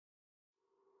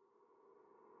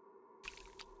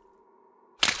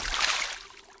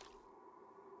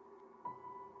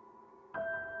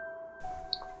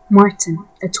Martin,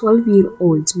 a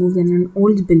 12-year-old, moved in an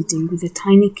old building with a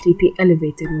tiny, creepy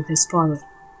elevator with his father.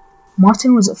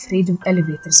 Martin was afraid of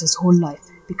elevators his whole life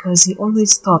because he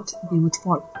always thought they would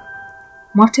fall.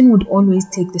 Martin would always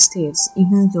take the stairs,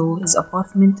 even though his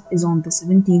apartment is on the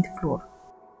 17th floor.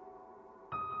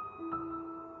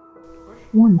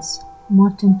 Once,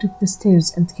 Martin took the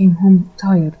stairs and came home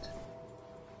tired.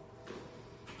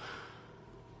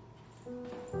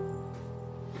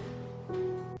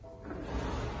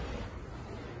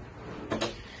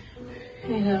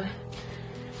 Hey, Dad.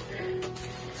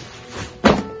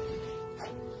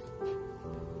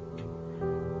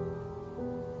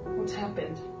 What's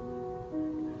happened?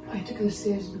 I took the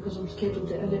stairs because I'm scared of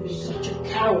the elevator. Such a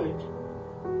coward.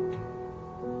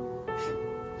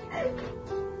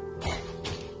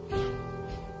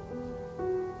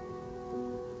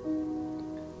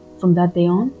 From that day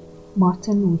on,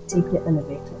 Martin would take the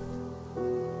elevator.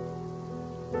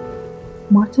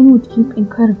 Martin would keep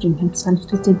encouraging himself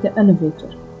to take the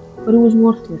elevator, but it was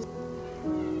worthless.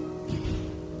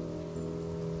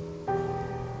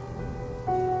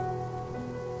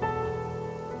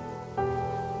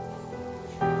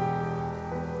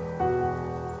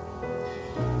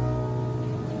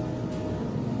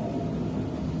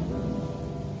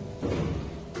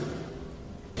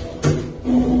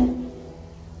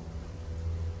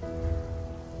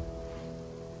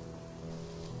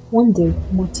 One day,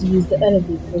 Martin used the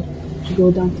elevator to go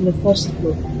down to the first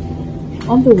floor.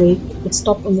 On the way, it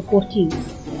stopped on the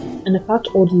 14th, and a fat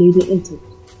old lady entered.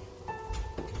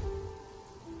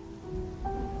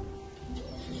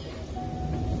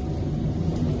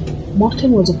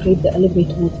 Martin was afraid the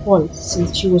elevator would fall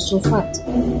since she was so fat.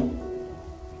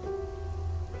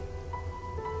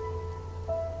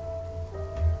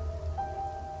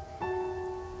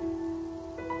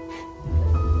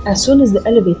 As soon as the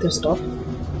elevator stopped,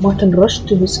 Martin rushed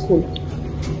to his school.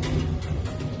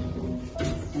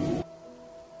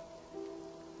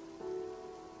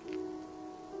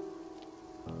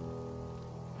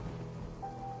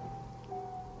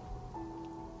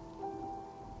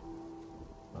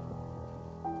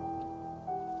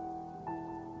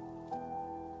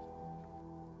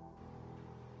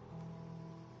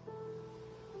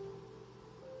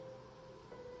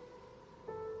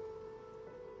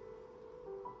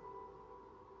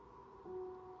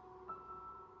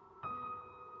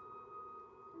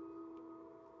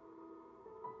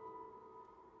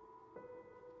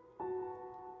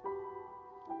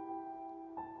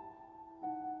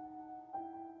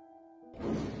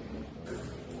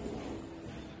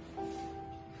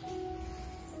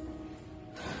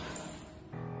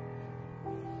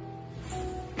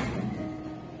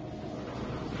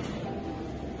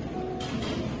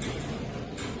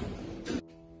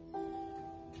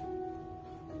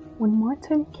 When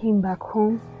Martin came back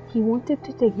home, he wanted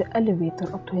to take the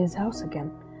elevator up to his house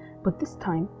again, but this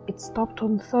time it stopped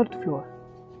on the 3rd floor.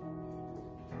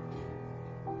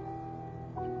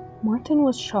 Martin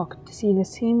was shocked to see the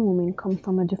same woman come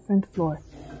from a different floor.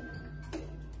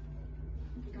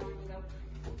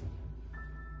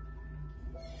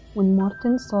 When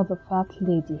Martin saw the fat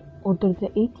lady order the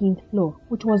 18th floor,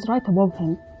 which was right above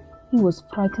him, he was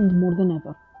frightened more than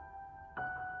ever.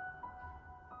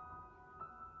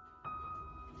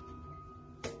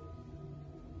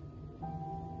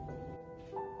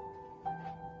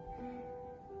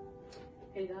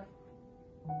 Hey, Dad.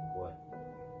 What?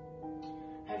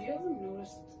 Have you ever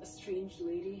noticed a strange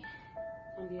lady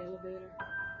on the elevator?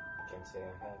 Can't say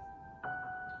I have.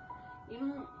 You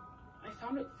know, I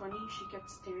found it funny she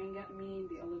kept staring at me in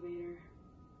the elevator.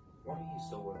 What are you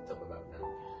so worked up about now?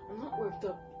 I'm not worked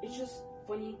up. It's just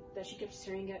funny that she kept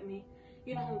staring at me.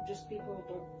 You know, just people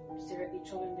don't stare at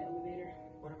each other in the elevator.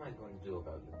 What am I going to do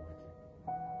about you, Martin?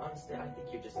 Honestly, I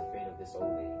think you're just afraid of this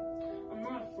old lady. I'm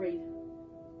not afraid.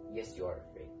 Yes, you are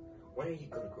afraid. When are you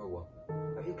going to grow up?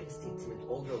 Are you going to stay timid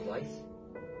all your life?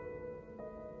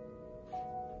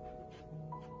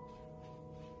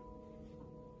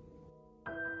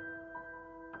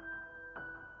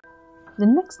 The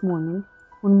next morning,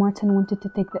 when Martin wanted to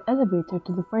take the elevator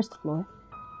to the 1st floor,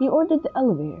 he ordered the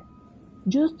elevator,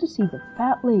 just to see the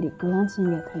fat lady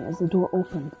glancing at him as the door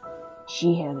opened.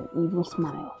 She had an evil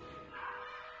smile.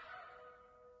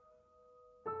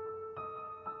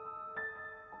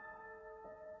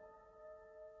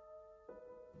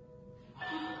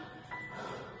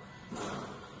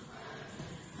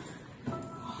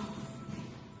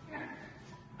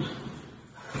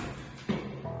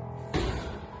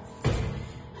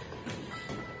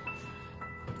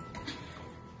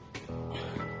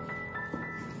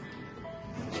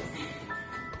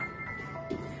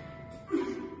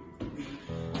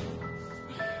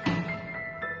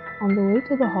 On the way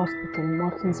to the hospital,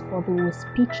 Martin's father was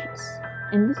speechless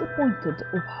and disappointed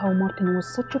of how Martin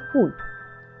was such a fool.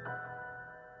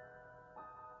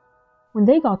 When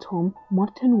they got home,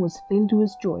 Martin was filled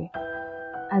with joy,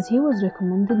 as he was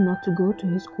recommended not to go to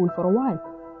his school for a while.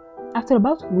 After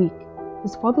about a week,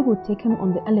 his father would take him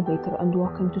on the elevator and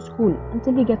walk him to school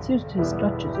until he gets used to his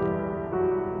crutches.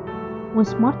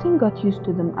 Once Martin got used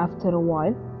to them after a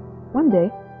while, one day,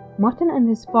 Martin and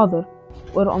his father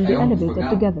were on the elevator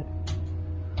together.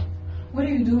 What are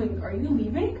you doing? Are you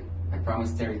leaving? I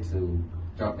promised Terry to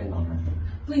drop in on her.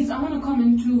 Please, I want to come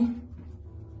in too.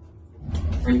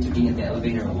 Afraid to be in the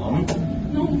elevator alone?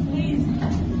 No, please.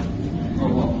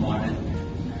 Grow up, Martin.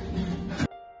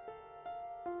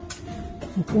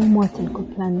 Before Martin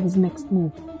could plan his next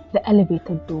move, the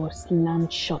elevator door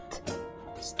slammed shut,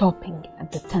 stopping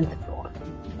at the 10th floor.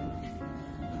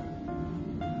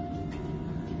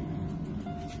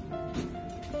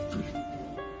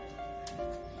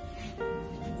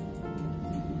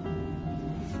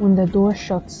 When the door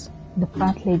shuts, the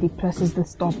fat lady presses the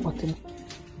stop button